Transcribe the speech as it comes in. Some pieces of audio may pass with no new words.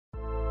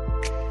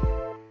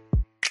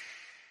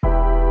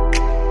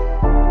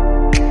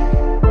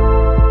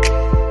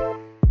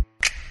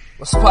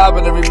What's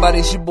poppin', everybody?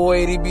 It's your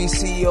boy ADB,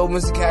 CEO,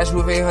 Mr. Cash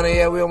with 800.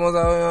 Yeah, we almost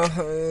out.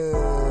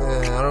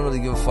 I don't really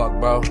give a fuck,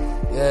 bro.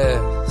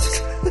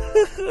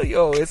 Yeah.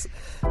 Yo,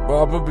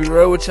 bro, I'm gonna be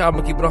real with y'all. I'm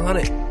gonna keep it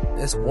 100.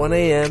 It's 1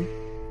 a.m.,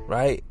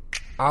 right?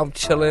 I'm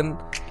chilling.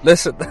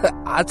 Listen,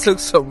 I took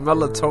some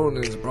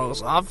melatonins, bro,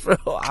 so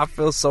I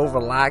feel so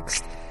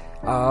relaxed.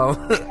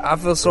 I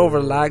feel so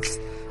relaxed.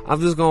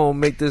 I'm just gonna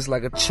make this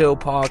like a chill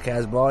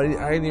podcast, bro.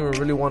 I didn't even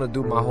really want to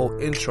do my whole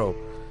intro.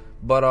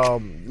 But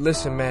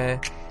listen,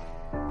 man,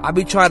 I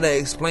be trying to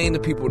explain to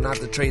people not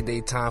to trade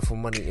their time for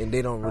money, and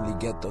they don't really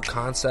get the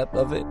concept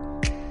of it,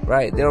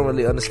 right? They don't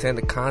really understand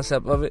the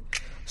concept of it.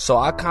 So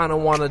I kind of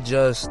want to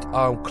just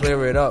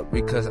clear it up,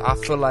 because I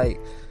feel like,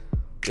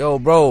 yo,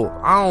 bro,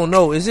 I don't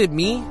know. Is it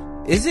me?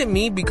 Is it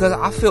me? Because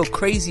I feel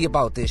crazy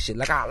about this shit.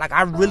 Like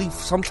I really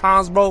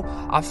sometimes, bro,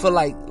 I feel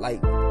like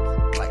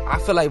I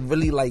feel like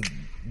really like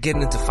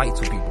getting into fights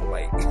with people.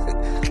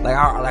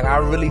 I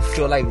really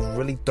feel like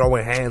really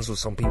throwing hands with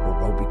some people,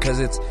 bro, because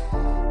it's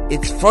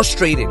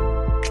frustrating.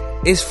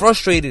 It's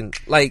frustrating.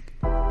 Like,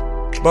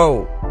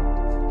 bro,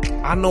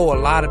 I know a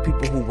lot of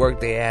people who work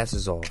their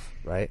asses off,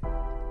 right?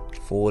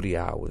 40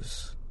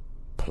 hours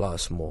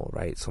plus more,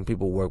 right? Some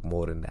people work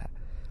more than that,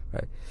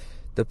 right?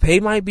 The pay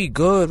might be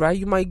good, right?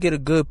 You might get a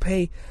good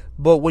pay,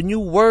 but when you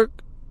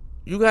work,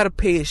 you gotta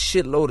pay a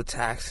shitload of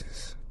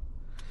taxes.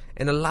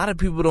 And a lot of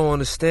people don't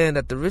understand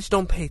that the rich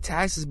don't pay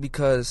taxes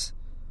because,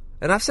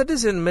 and I've said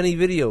this in many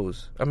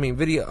videos,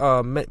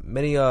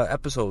 many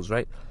episodes,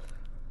 right?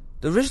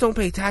 The rich don't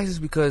pay taxes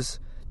because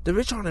the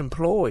rich aren't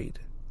employed,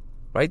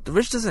 right? The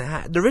rich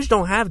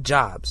don't have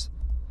jobs,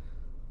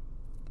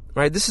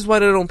 right? This is why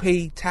they don't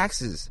pay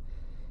taxes.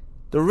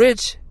 The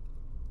rich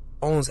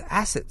owns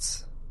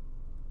assets,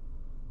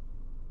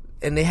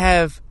 and they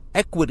have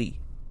equity,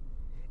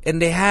 and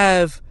they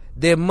have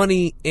their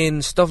money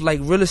in stuff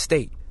like real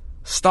estate,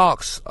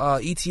 stocks,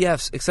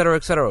 ETFs,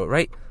 etc.,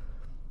 right?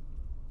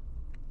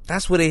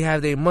 That's where they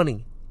have their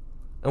money.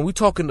 And we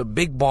talking the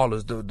big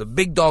ballers, the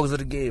big dogs of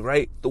the game,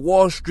 right? The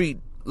Wall Street,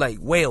 like,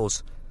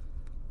 whales.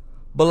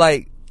 But,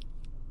 like,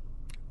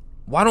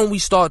 why don't we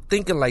start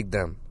thinking like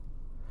them,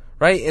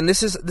 right? And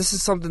this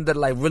is something that,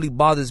 like, really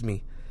bothers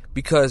me,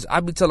 because I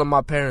be telling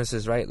my parents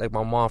this, right? Like,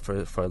 my mom,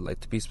 for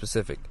like, to be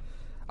specific.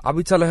 I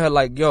be telling her,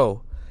 like,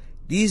 yo,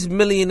 these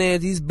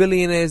millionaires, these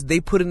billionaires, they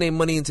put in their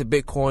money into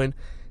Bitcoin.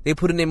 They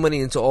put in their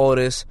money into all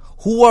this.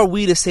 Who are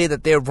we to say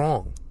that they're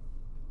wrong?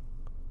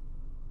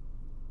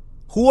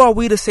 Who are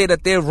we to say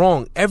that they're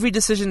wrong? Every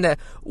decision that,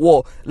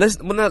 well, let's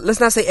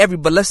not say every,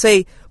 but let's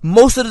say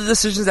most of the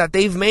decisions that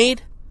they've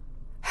made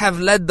have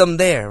led them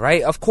there,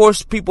 right? Of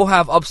course, people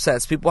have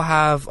upsets. People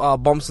have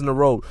bumps in the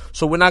road.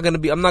 So I'm not going to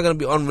be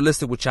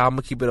unrealistic with y'all. I'm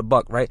going to keep it a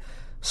buck, right?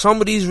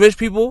 Some of these rich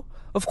people,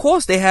 of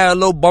course, they had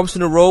little bumps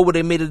in the road where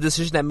they made a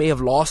decision that may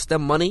have lost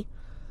them money.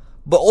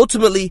 But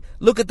ultimately,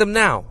 look at them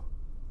now.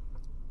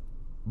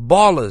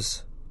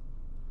 Ballers,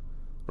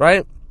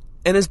 right?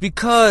 And it's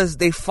because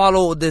they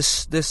follow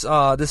this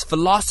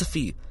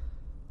philosophy,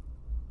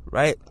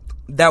 right?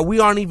 That we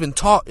aren't even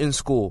taught in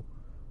school,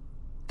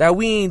 that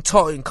we ain't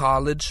taught in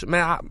college.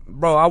 Man,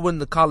 I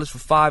went to college for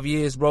 5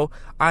 years, bro.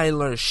 I ain't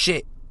learned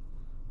shit.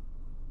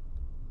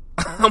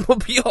 I'm gonna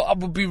be real. I'm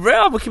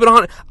gonna keep it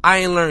 100. I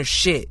ain't learned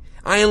shit.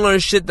 I ain't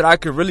learned shit that I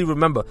could really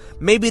remember.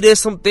 Maybe there's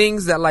some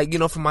things that, like, you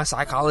know, from my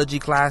psychology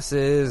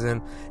classes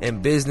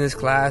and business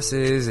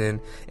classes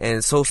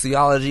and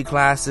sociology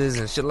classes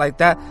and shit like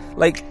that.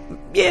 Like,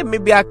 yeah,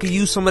 maybe I could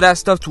use some of that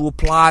stuff to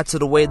apply to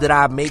the way that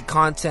I make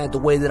content, the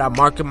way that I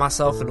market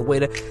myself, and the way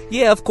that,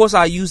 yeah, of course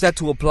I use that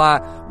to apply.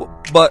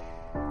 But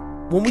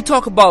when we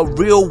talk about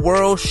real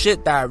world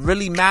shit that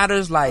really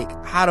matters, like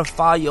how to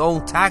file your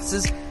own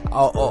taxes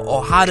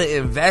or how to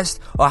invest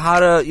or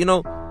how to, you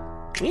know,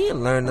 we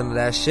didn't learn none of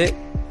that shit.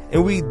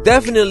 And we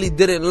definitely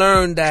didn't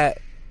learn that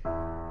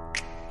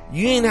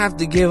you ain't have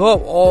to give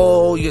up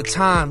all your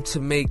time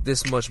to make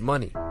this much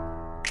money.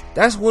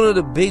 That's one of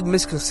the big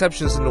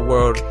misconceptions in the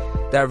world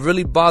that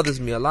really bothers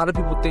me. A lot of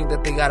people think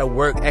that they gotta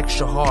work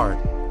extra hard,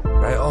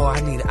 right? Oh,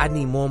 I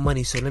need more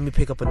money, so let me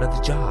pick up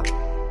another job.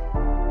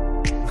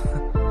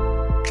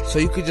 So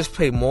you could just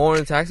pay more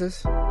in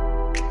taxes?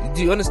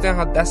 Do you understand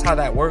how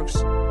that works?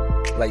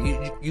 Like,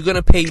 you're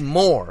gonna pay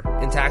more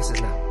in taxes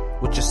now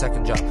with your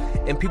second job.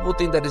 And people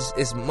think that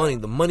it's money.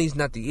 The money's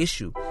not the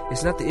issue.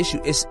 It's not the issue.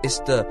 It's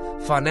the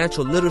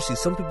financial literacy.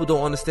 Some people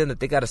don't understand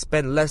that they gotta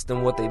spend less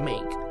than what they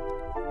make.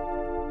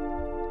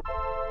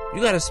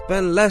 You gotta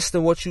spend less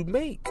than what you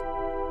make.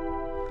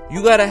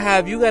 You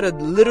gotta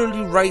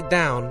literally write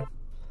down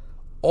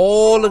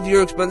all of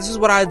your expenses. This is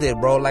what I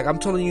did, bro. Like, I'm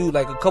telling you,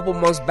 like, a couple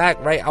months back,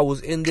 right, I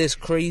was in this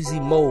crazy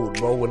mode,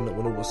 bro. When it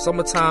was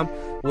summertime,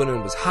 when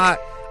it was hot,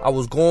 I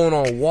was going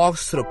on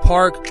walks to the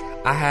park.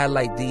 I had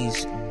like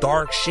these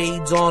dark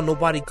shades on.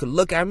 Nobody could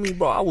look at me,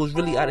 bro. I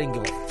didn't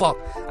give a fuck.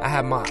 I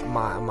had my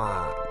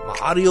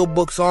audio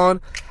books on.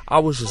 I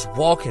was just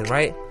walking,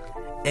 right?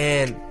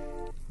 And,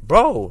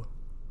 bro,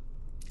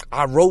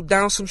 I wrote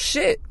down some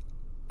shit.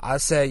 I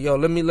said, yo,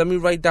 let me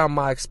write down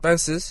my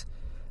expenses.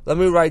 Let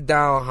me write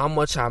down how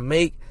much I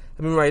make.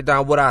 Let me write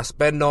down what I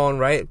spend on,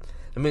 right?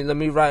 Let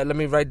me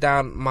write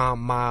down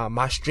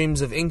my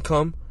streams of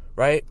income,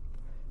 right?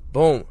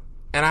 Boom.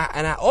 And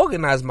I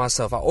organize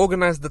myself. I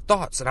organize the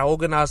thoughts, and I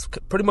organize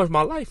pretty much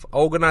my life. I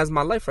organize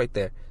my life right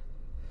there.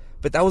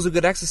 But that was a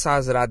good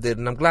exercise that I did,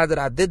 and I'm glad that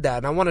I did that.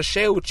 And I want to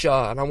share with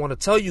y'all, and I want to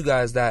tell you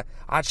guys that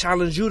I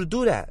challenge you to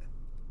do that.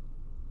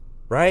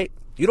 Right?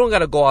 You don't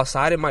gotta go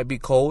outside. It might be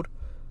cold,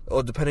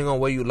 or depending on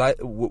where you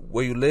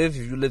live.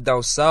 If you live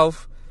down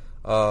south,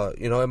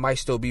 it might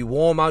still be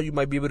warm out. You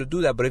might be able to do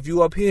that. But if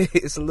you up here,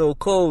 it's a little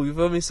cold. You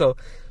feel me? So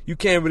you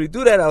can't really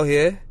do that out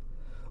here.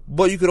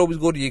 But you could always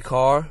go to your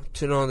car,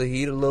 turn on the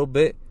heat a little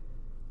bit,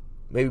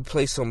 maybe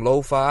play some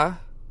lo-fi.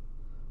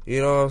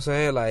 You know what I'm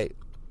saying? Like,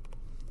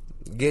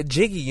 get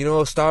jiggy.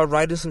 Start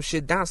writing some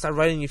shit down. Start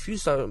writing your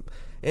future.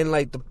 And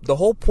like the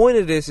whole point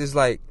of this is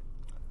like,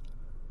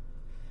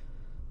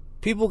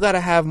 people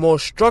gotta have more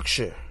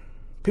structure.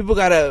 People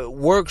gotta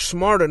work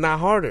smarter, not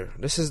harder.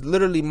 This is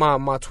literally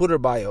my Twitter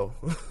bio.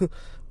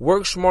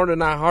 Work smarter,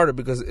 not harder,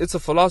 because it's a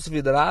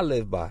philosophy that I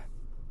live by.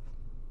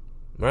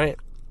 Right?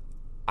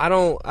 I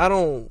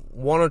don't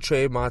want to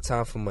trade my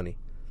time for money.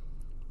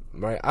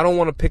 Right? I don't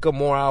want to pick up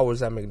more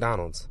hours at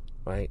McDonald's.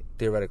 Right?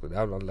 Theoretically,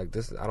 I'm like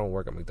this. I don't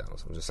work at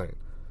McDonald's. I'm just saying.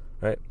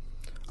 Right?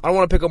 I don't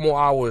want to pick up more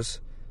hours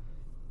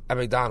at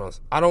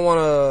McDonald's. I don't want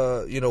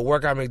to,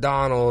 work at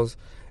McDonald's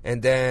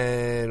and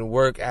then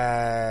work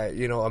at,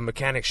 a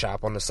mechanic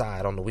shop on the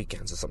side on the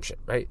weekends or some shit,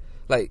 right?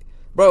 Like,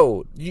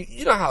 bro,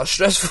 you know how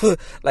stressful,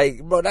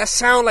 like, bro, that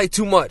sound like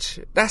too much.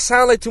 That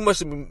sound like too much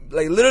to me.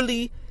 Like,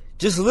 literally,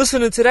 just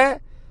listening to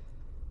that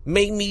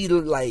made me,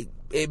 like,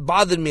 it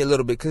bothered me a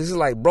little bit, because it's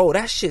like, bro,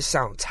 that shit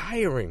sound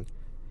tiring.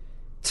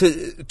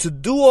 To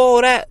do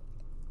all that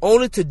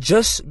only to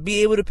just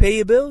be able to pay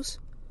your bills?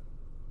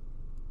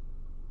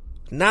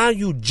 Now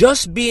you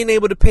just being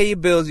able to pay your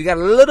bills, you got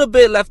a little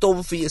bit left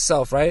over for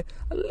yourself, right?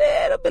 A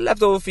little bit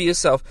left over for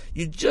yourself.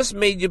 You just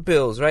made your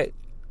bills, right?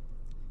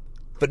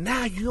 But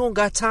now you don't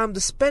got time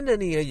to spend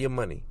any of your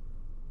money.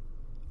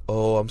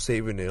 Oh, I'm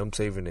saving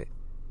it.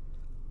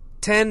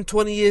 10,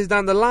 20 years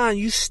down the line,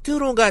 you still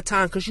don't got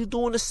time because you're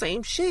doing the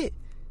same shit.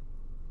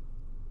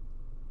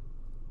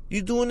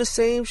 You doing the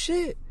same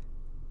shit.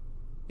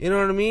 You know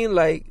what I mean?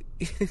 Like,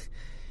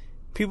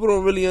 people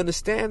don't really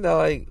understand that,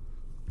 like,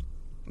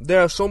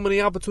 there are so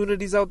many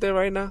opportunities out there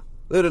right now.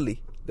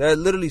 Literally. There are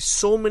literally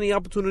so many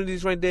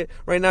opportunities right there.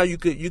 Right now you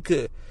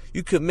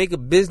could make a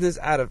business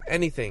out of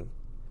anything.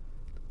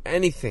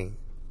 Anything.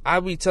 I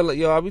be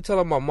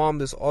telling my mom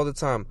this all the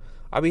time.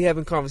 I be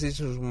having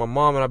conversations with my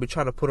mom, and I be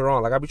trying to put her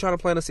on. Like, I be trying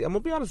to plant a seed. I'm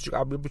gonna be honest with you.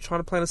 I be trying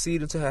to plant a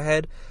seed into her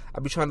head. I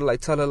be trying to,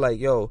 like, tell her, like,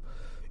 yo,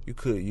 you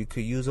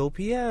could use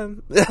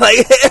OPM.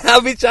 Like, I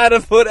be trying to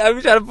put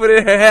it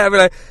in her head. I be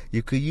like,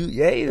 you could use,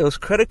 those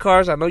credit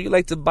cards. I know you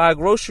like to buy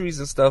groceries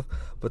and stuff,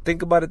 but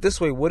think about it this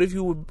way. What if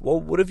you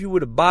were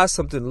to buy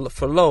something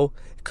for low?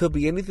 It could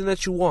be anything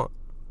that you want.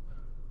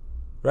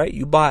 Right?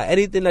 You buy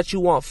anything that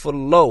you want for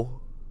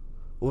low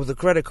with a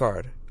credit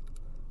card.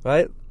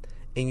 Right?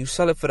 And you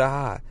sell it for the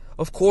high.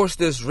 Of course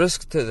there's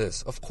risk to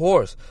this. Of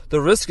course.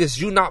 The risk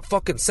is you not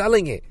fucking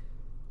selling it.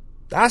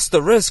 That's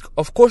the risk.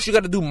 Of course you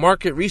got to do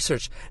market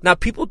research. Now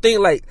people think,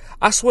 like,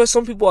 I swear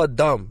some people are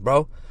dumb,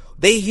 bro.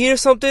 They hear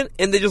something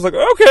and they just like,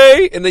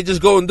 okay, and they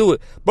just go and do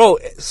it. Bro,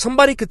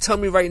 somebody could tell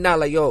me right now,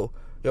 like, yo,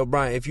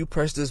 Brian, if you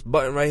press this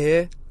button right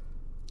here,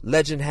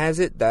 legend has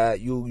it that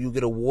you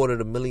get awarded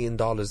 $1 million,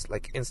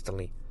 like,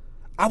 instantly.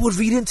 I would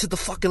read into the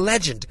fucking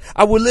legend.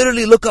 I would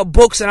literally look up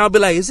books and I'll be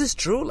like, is this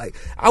true? Like,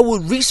 I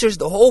would research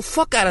the whole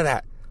fuck out of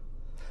that.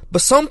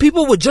 But some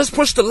people would just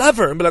push the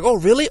lever and be like, oh,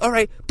 really? All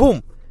right,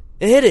 boom,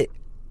 and hit it.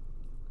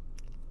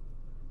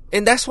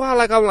 And that's why,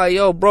 like, I'm like,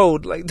 yo, bro,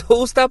 like,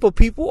 those type of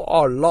people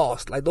are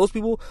lost. Like, those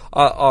people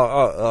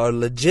are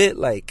legit,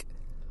 like,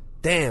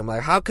 damn,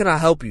 like, how can I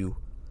help you?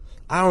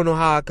 I don't know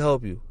how I can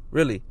help you,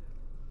 really.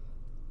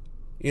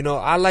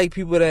 I like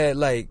people that,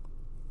 like,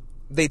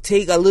 they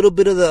take a little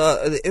bit of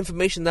the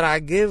information that I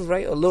give,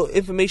 right? A little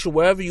information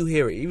wherever you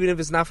hear it, even if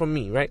it's not from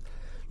me, right?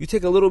 You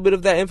take a little bit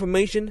of that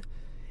information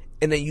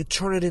and then you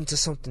turn it into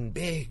something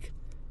big.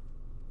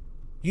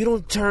 You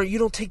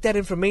don't take that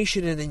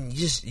information and then you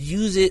just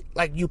use it,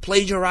 like, you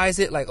plagiarize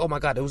it, like, oh my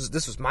God,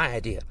 this was my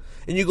idea.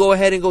 And you go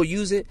ahead and go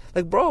use it.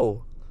 Like,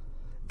 bro,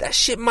 that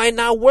shit might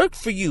not work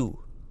for you.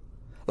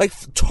 Like,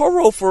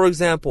 Turo, for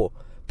example.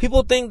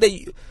 People think that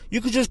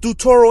you could just do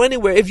Turo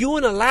anywhere. If you're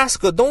in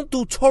Alaska, don't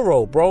do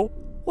Turo, bro.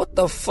 What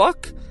the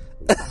fuck?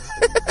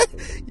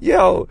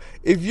 Yo,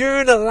 if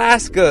you're in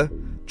Alaska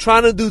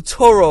trying to do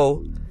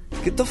Turo,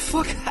 get the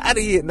fuck out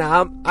of here.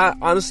 Now, I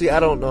honestly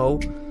don't know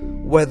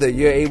whether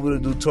you're able to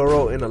do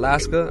Turo in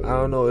Alaska. I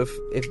don't know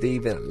if they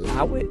even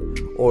allow it,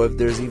 or if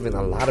there's even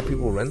a lot of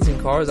people renting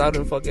cars out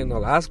in fucking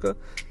Alaska.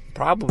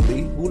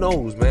 Probably. Who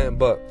knows, man?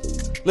 But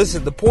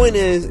listen, the point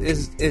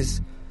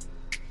is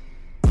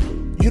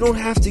you don't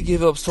have to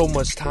give up so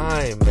much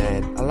time,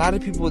 man. A lot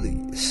of people,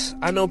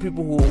 I know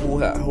people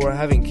who are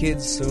having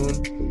kids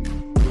soon,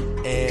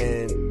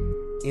 and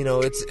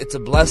it's a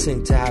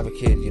blessing to have a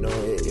kid.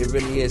 It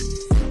really is.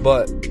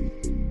 But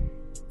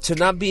to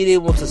not being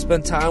able to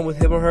spend time with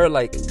him or her,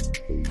 like,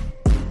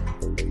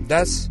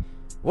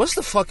 what's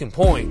the fucking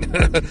point?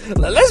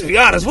 Let's be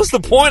honest, what's the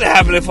point of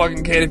having a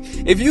fucking kid?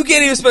 If you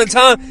can't even spend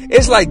time,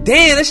 it's like,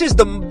 damn, that's just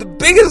the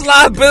biggest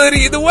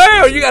liability in the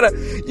world.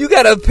 You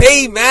gotta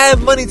pay mad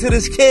money to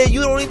this kid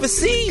you don't even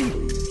see.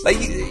 Like,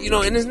 you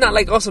know, and it's not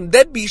like on some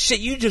deadbeat shit,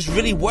 you just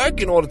really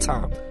working all the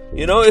time.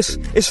 You know,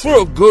 it's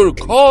for a good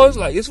cause,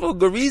 like, it's for a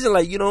good reason,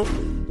 like, you know,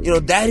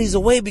 daddy's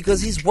away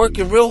because he's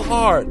working real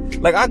hard.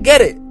 Like, I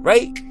get it,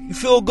 right? You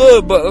feel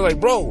good, but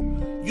like, bro,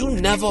 you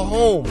never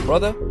home,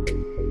 brother.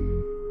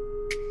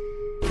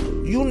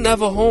 You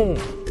never home.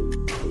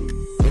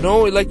 You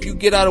know, like, you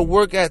get out of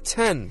work at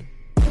 10.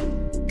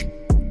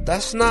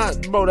 That's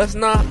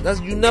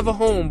you never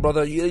home,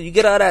 brother. You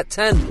get out at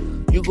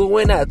 10. You go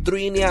in at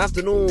 3 in the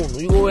afternoon.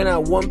 You go in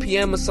at 1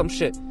 p.m. or some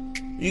shit.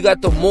 You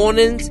got the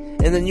mornings,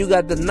 and then you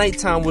got the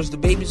nighttime, which the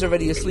baby's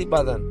already asleep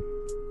by then.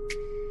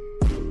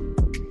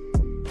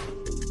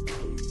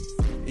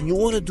 And you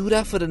want to do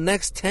that for the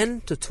next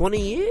 10 to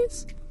 20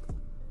 years?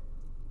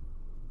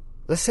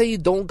 Let's say you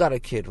don't got a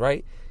kid,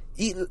 right?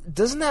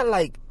 Doesn't that,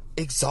 like,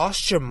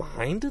 exhaust your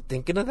mind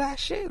thinking of that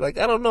shit? Like,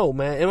 I don't know,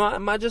 man.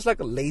 Am I just like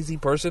a lazy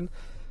person?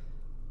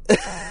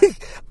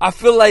 I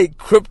feel like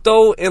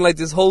crypto and like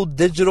this whole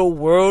digital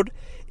world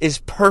is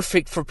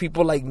perfect for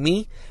people like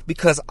me,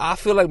 because I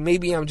feel like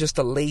maybe I'm just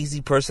a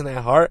lazy person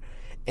at heart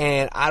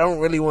and I don't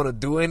really want to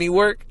do any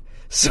work.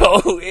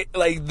 So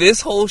like,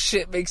 this whole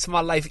shit makes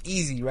my life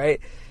easy,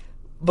 right?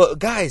 But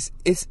guys,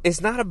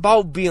 it's not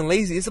about being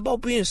lazy. It's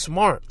about being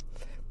smart,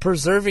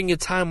 preserving your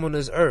time on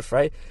this earth,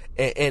 right?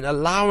 And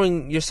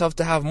allowing yourself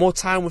to have more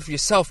time with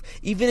yourself,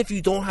 even if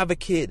you don't have a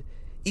kid,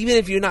 even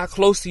if you're not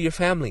close to your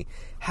family.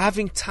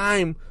 Having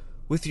time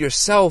with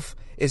yourself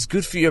is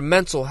good for your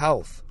mental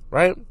health,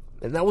 right?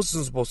 And that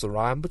wasn't supposed to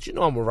rhyme, but you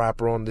know I'm a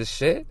rapper on this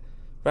shit,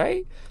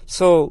 right?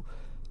 So,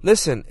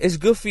 listen, it's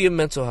good for your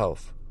mental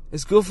health.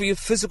 It's good for your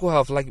physical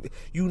health. Like,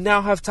 you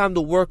now have time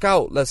to work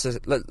out, let's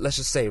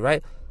just say,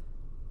 right?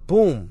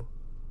 Boom.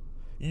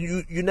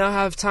 You now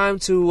have time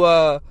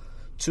to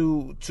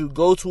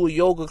go to a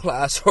yoga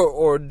class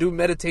or do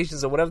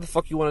meditations or whatever the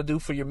fuck you want to do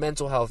for your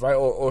mental health, right?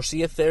 Or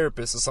see a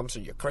therapist or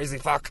something. You're crazy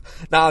fuck.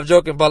 Nah, I'm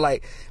joking, but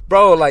like,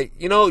 bro, like,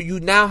 you know, you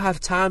now have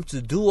time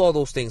to do all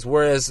those things.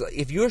 Whereas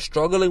if you're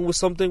struggling with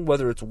something,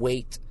 whether it's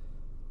weight,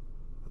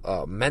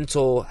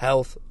 mental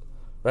health,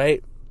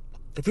 right?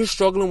 If you're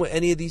struggling with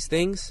any of these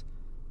things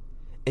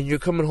and you're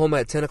coming home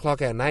at 10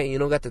 o'clock at night and you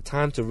don't got the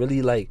time to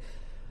really, like,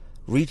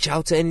 reach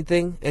out to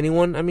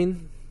anyone, I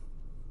mean,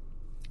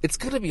 it's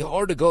going to be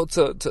hard to go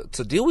to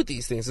deal with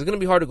these things. It's going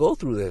to be hard to go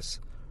through this.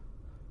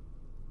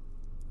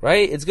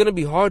 Right? It's going to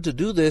be hard to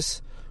do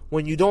this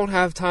when you don't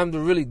have time to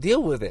really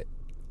deal with it.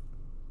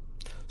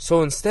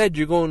 So instead,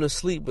 you're going to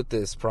sleep with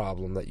this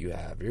problem that you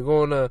have.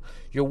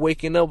 You're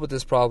waking up with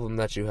this problem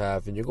that you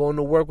have, and you're going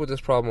to work with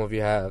this problem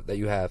that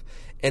you have.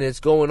 And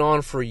it's going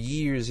on for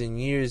years and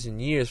years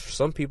and years. For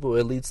some people,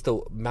 it leads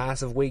to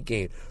massive weight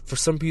gain. For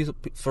some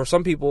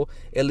people,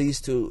 it leads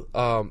to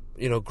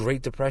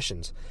Great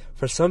Depressions.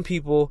 For some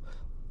people,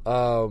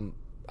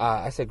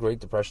 I said Great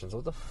Depressions.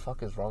 What the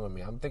fuck is wrong with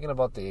me? I'm thinking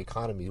about the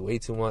economy way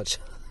too much.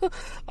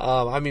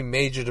 I mean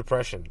major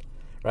depression.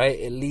 Right?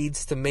 It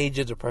leads to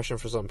major depression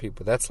for some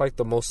people. That's like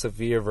the most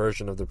severe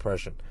version of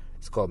depression.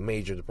 It's called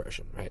major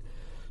depression, right?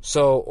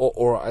 So,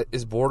 or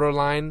is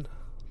borderline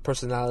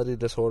personality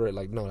disorder?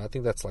 Like, no, I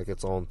think that's like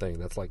its own thing.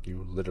 That's like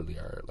you literally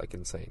are like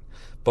insane.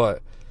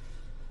 But,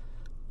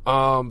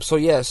 so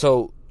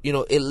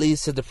it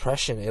leads to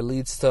depression. It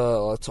leads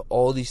to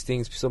all these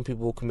things. Some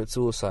people commit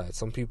suicide.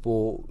 Some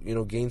people,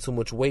 gain so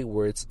much weight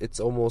where it's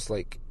almost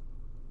like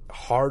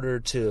harder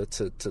to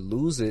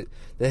lose it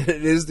than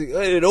it is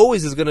it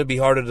always is going to be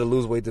harder to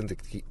lose weight than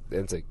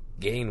to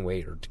gain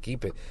weight or to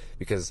keep it,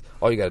 because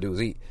all you got to do is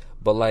eat.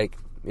 But like,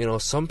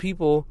 some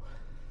people,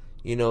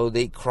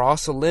 they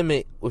cross a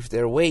limit with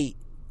their weight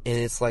and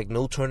it's like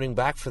no turning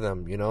back for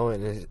them,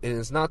 and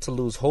it's not to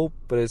lose hope,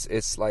 but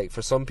it's like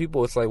for some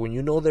people it's like when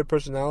you know their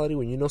personality,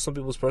 when you know some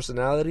people's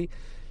personality,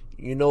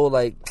 you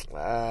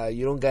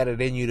don't got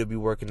it in you to be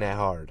working that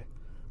hard.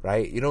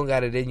 Right? You don't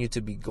got it in you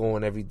to be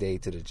going every day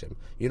to the gym.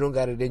 You don't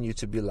got it in you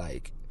to be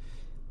like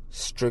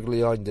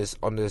strictly on this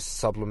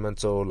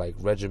supplemental like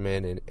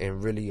regimen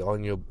and really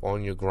on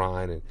your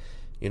grind. And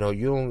you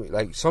don't,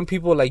 like, some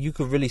people, like, you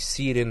could really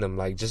see it in them,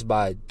 like, just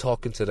by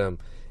talking to them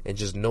and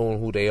just knowing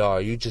who they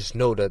are. You just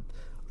know that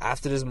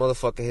after this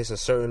motherfucker hits a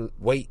certain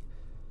weight,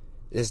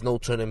 there's no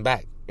turning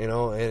back. And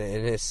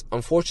it's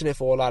unfortunate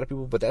for a lot of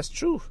people, but that's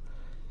true.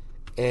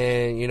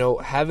 And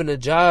having a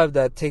job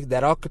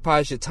that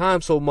occupies your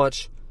time so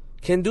much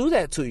can do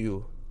that to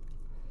you,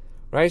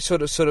 right? So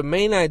the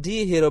main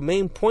idea here, the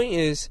main point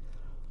is,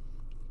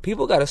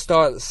 people got to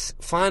start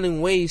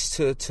finding ways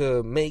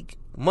to make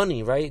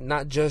money, right?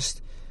 Not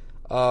just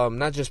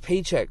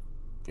paycheck,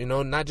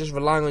 not just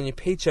relying on your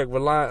paycheck,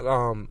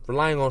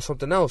 relying on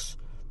something else,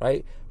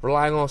 right?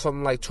 Relying on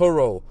something like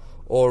Turo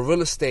or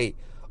real estate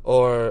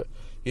or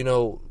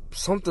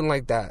something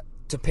like that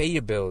to pay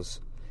your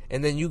bills.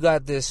 And then you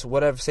got this,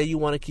 whatever, say you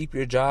want to keep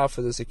your job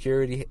for the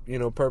security,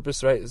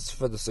 purpose, right? It's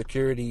for the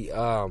security,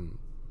 for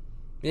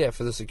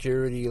the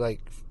security, like,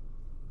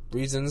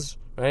 reasons,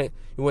 right?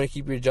 You want to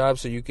keep your job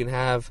so you can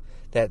have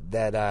that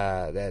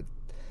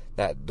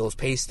those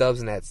pay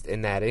stubs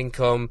and that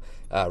income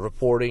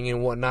reporting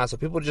and whatnot. So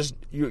people just,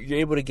 you're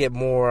able to get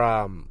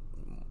more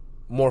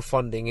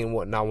funding and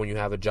whatnot when you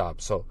have a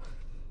job. So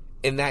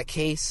in that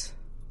case,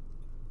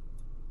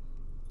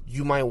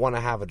 you might want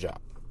to have a job,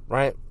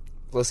 right?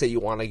 Let's say you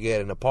want to get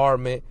an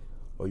apartment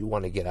or you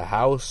want to get a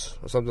house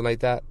or something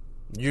like that.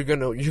 You're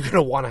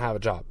gonna want to have a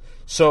job.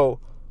 So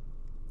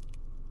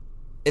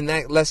in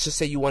that, let's just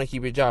say you want to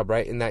keep your job,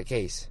 right? In that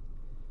case,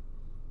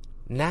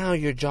 now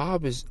your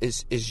job is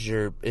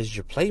your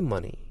play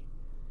money.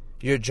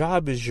 Your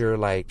job is your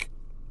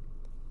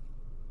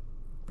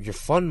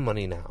fun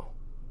money now,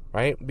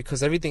 right?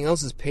 Because everything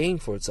else is paying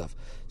for itself.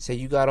 Say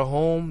you got a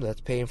home that's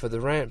paying for the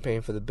rent,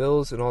 paying for the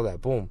bills and all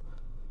that. Boom.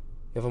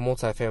 You have a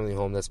multi-family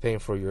home that's paying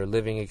for your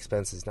living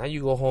expenses. Now you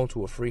go home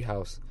to a free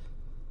house.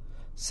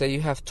 Say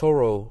you have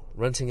Turo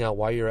renting out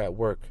while you're at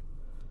work,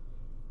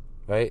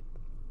 right?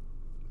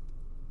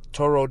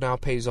 Turo now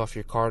pays off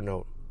your car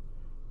note.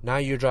 Now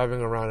you're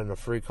driving around in a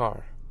free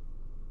car.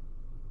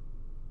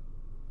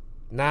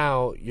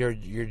 Now your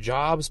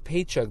job's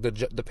paycheck,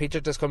 the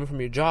paycheck that's coming from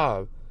your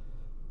job,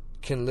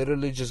 can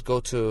literally just go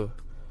to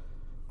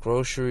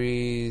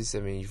groceries.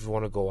 I mean, if you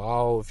want to go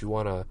out, if you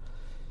want to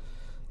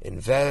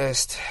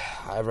invest,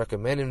 I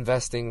recommend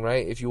investing,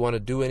 right? If you want to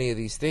do any of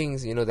these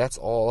things, that's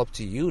all up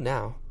to you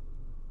now.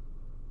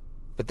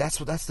 But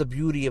that's the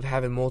beauty of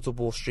having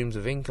multiple streams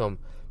of income,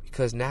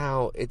 because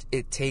now it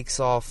takes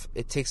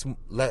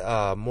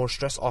more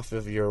stress off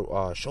of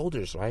your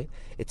shoulders, right?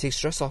 It takes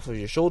stress off of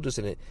your shoulders,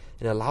 and it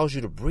allows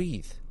you to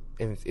breathe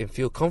and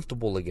feel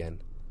comfortable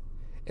again,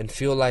 and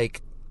feel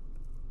like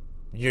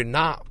you're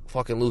not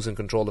fucking losing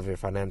control of your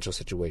financial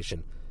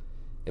situation.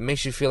 It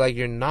makes you feel like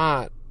you're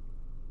not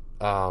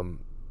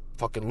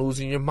fucking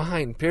losing your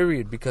mind,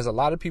 period. Because a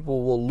lot of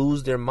people will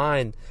lose their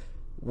mind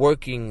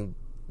working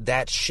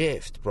that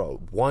shift,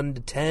 bro. 1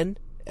 to 10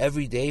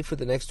 every day for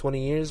the next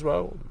 20 years,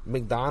 bro.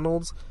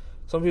 McDonald's.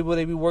 Some people,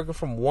 they be working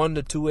from 1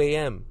 to 2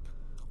 a.m.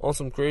 on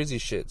some crazy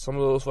shit. Some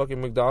of those fucking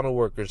McDonald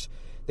workers,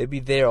 they be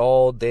there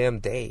all damn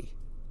day.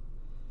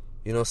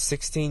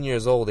 16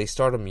 years old. They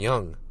start them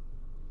young.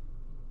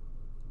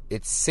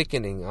 It's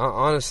sickening,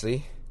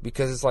 honestly.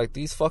 Because it's like,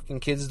 these fucking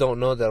kids don't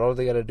know that all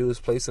they gotta do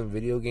is play some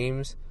video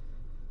games,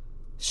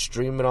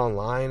 stream it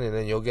online, and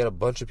then you'll get a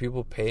bunch of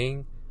people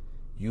paying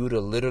you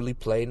to literally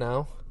play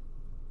now.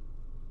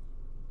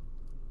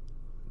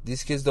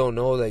 These kids don't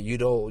know that you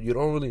don't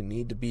really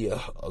need to be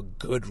a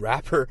good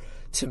rapper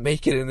to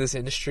make it in this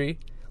industry.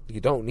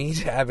 You don't need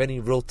to have any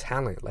real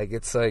talent. Like,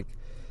 it's like,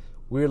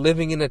 we're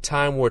living in a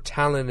time where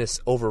talent is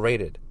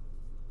overrated.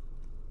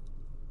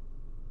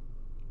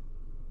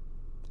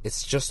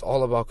 It's just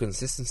all about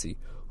consistency.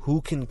 Who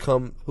can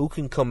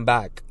come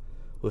back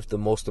with the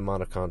most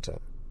amount of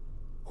content?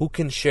 Who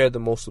can share the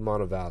most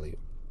amount of value?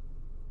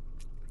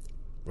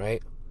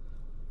 Right?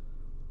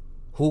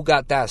 Who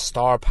got that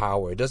star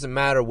power? It doesn't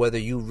matter whether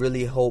you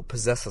really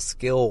possess a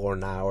skill or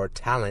not, or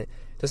talent.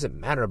 It doesn't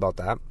matter about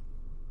that.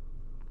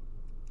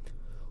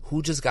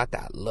 Who just got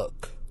that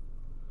look?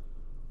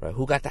 Right?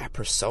 Who got that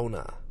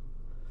persona?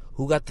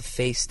 Who got the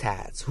face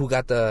tats? Who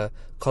got the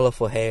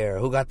colorful hair?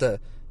 Who got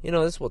the...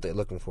 this is what they're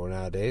looking for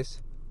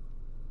nowadays.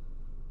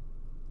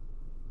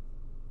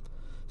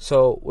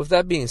 So, with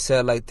that being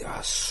said, like, there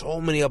are so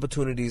many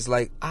opportunities.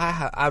 Like,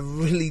 I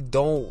really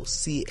don't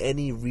see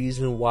any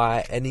reason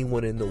why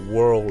anyone in the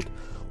world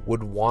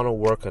would want to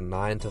work a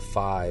 9 to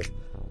 5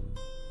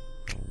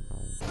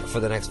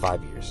 for the next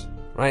 5 years,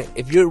 right?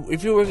 If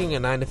you're working a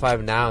 9 to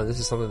 5 now, and this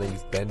is something that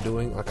you've been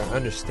doing, like, I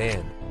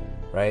understand,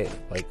 right?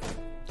 Like,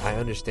 I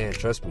understand,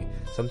 trust me.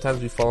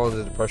 Sometimes we fall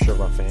under the pressure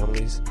of our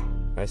families,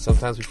 right?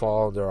 Sometimes we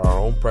fall under our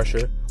own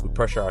pressure. We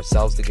pressure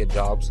ourselves to get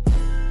jobs,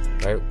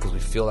 right? Because we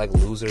feel like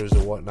losers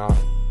or whatnot.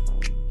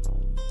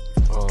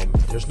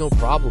 There's no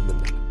problem in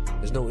that.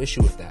 There's no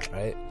issue with that,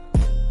 right?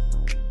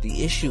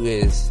 The issue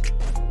is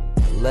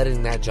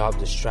letting that job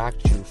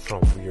distract you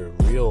from your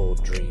real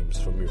dreams,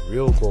 from your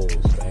real goals,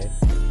 right?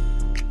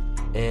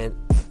 And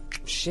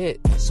shit,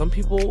 some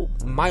people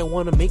might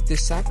want to make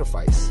this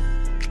sacrifice,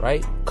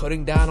 right?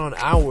 Cutting down on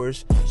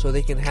hours so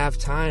they can have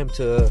time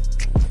to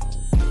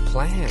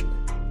plan,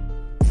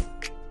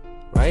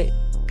 right?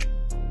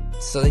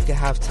 So they can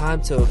have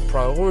time to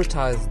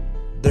prioritize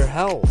their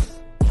health.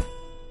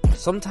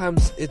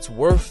 Sometimes it's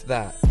worth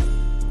that,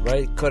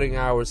 right? Cutting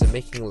hours and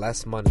making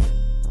less money.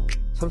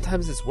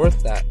 Sometimes it's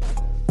worth that.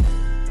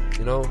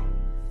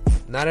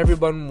 Not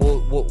everyone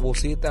will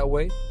see it that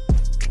way,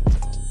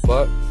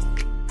 but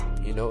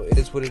it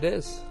is what it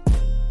is.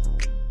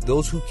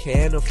 Those who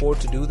can afford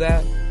to do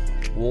that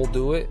will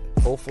do it,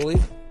 hopefully.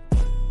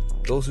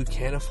 Those who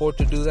can't afford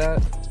to do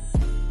that,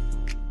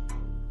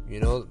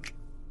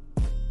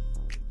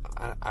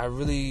 I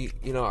really,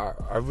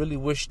 I really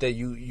wish that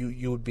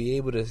you would be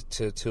able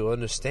to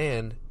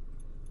understand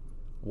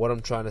what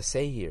I'm trying to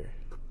say here.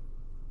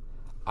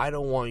 I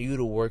don't want you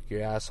to work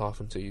your ass off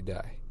until you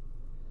die.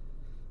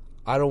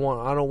 I don't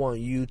want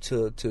you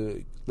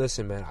to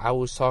listen, man. I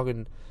was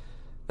talking,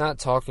 not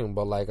talking,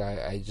 but like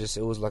I just,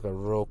 it was like a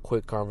real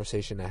quick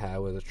conversation I had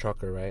with a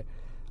trucker, right?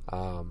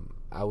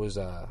 I was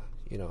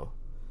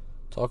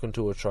talking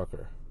to a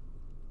trucker.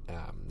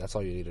 That's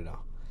all you need to know.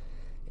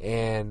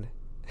 And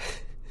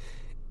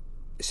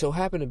so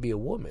happened to be a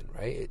woman,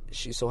 right?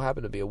 She so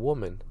happened to be a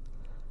woman.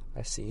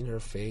 I seen her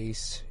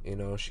face,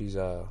 she's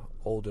a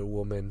older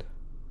woman,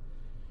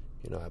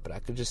 but I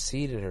could just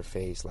see it in her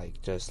face,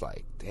 just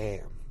like,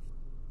 damn,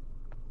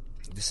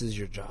 this is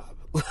your job.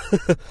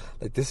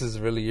 Like, this is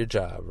really your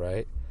job,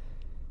 right?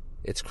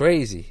 It's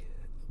crazy,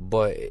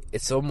 but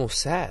it's almost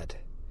sad,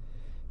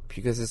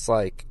 because it's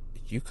like,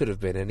 you could have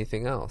been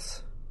anything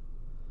else.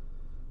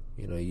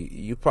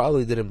 You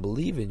probably didn't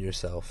believe in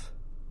yourself.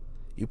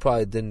 You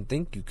probably didn't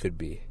think you could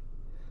be.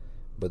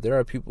 But there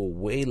are people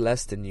way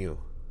less than you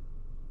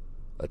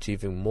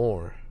achieving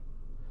more,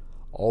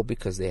 all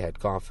because they had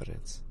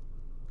confidence.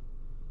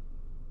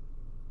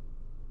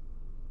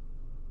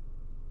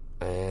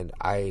 And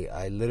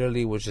I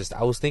literally was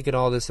I was thinking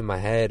all this in my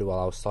head while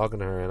I was talking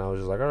to her, and I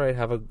was just like, all right,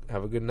 have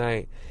a good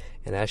night.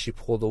 And as she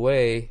pulled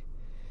away,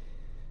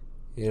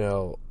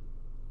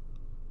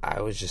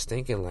 I was just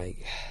thinking,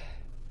 like,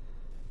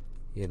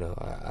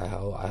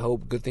 I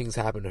hope good things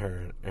happen to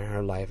her in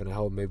her life, and I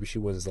hope maybe she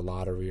wins the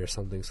lottery or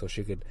something, so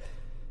she could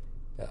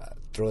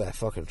throw that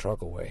fucking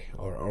truck away,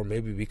 or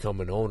maybe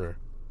become an owner,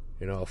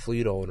 a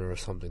fleet owner or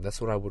something.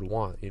 That's what I would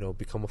want,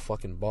 become a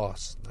fucking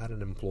boss, not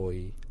an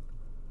employee,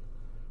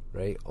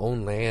 right?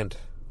 Own land,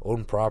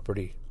 own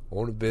property,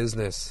 own a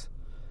business,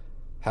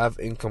 have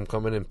income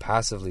coming in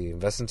passively,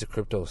 invest into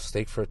crypto,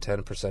 stake for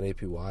 10%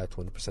 APY,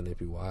 20%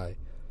 APY.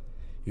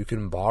 You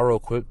can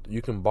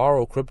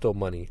borrow crypto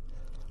money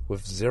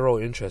with 0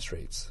 interest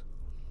rates.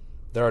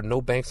 There are no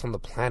banks on the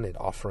planet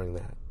offering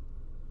that,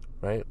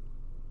 right?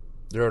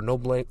 There are no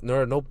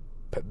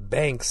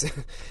banks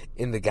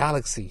in the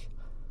galaxy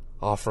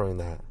offering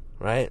that,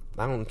 right?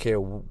 I don't care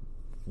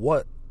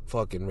what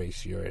fucking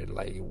race you're in.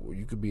 Like,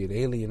 you could be an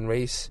alien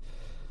race,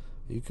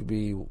 you could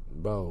be,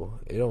 bro,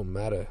 it don't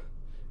matter.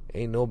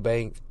 Ain't no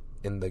bank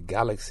in the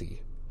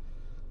galaxy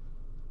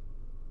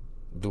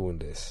doing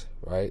this,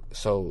 right?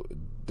 So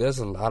there's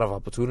a lot of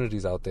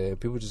opportunities out there.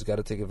 People just got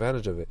to take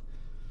advantage of it.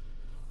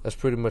 That's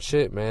pretty much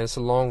it, man. It's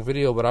a long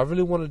video, but I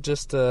really want to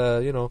just,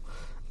 I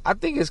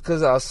think it's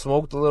because I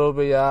smoked a little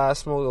bit. Yeah, I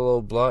smoked a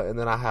little blunt, and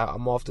then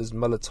I'm off this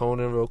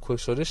melatonin real quick.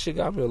 So this shit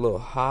got me a little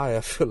high.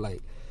 I feel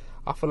like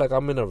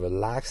I'm in a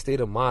relaxed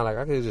state of mind. Like,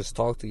 I could just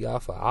talk to y'all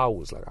for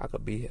hours. Like, I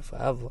could be here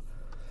forever.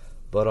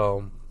 But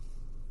I'm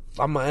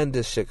gonna end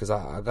this shit because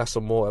I got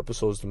some more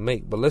episodes to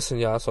make. But listen,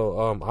 y'all. So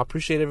I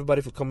appreciate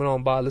everybody for coming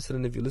on by,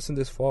 listening. If you listen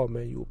this far,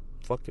 man, you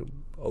a fucking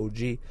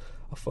OG.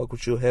 I fuck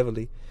with you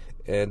heavily.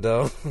 And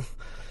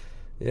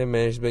yeah,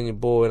 man, it's been your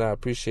boy, and I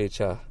appreciate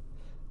y'all.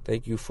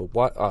 Thank you for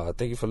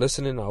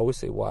listening. I always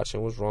say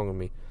watching. What's wrong with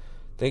me?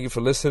 Thank you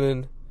for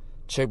listening.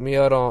 Check me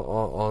out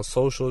on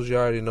socials. You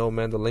already know,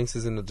 man. The links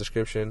is in the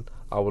description.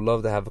 I would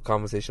love to have a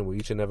conversation with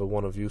each and every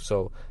one of you.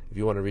 So if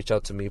you want to reach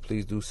out to me,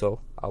 please do so.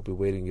 I'll be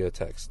waiting your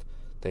text.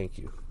 Thank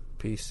you.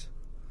 Peace.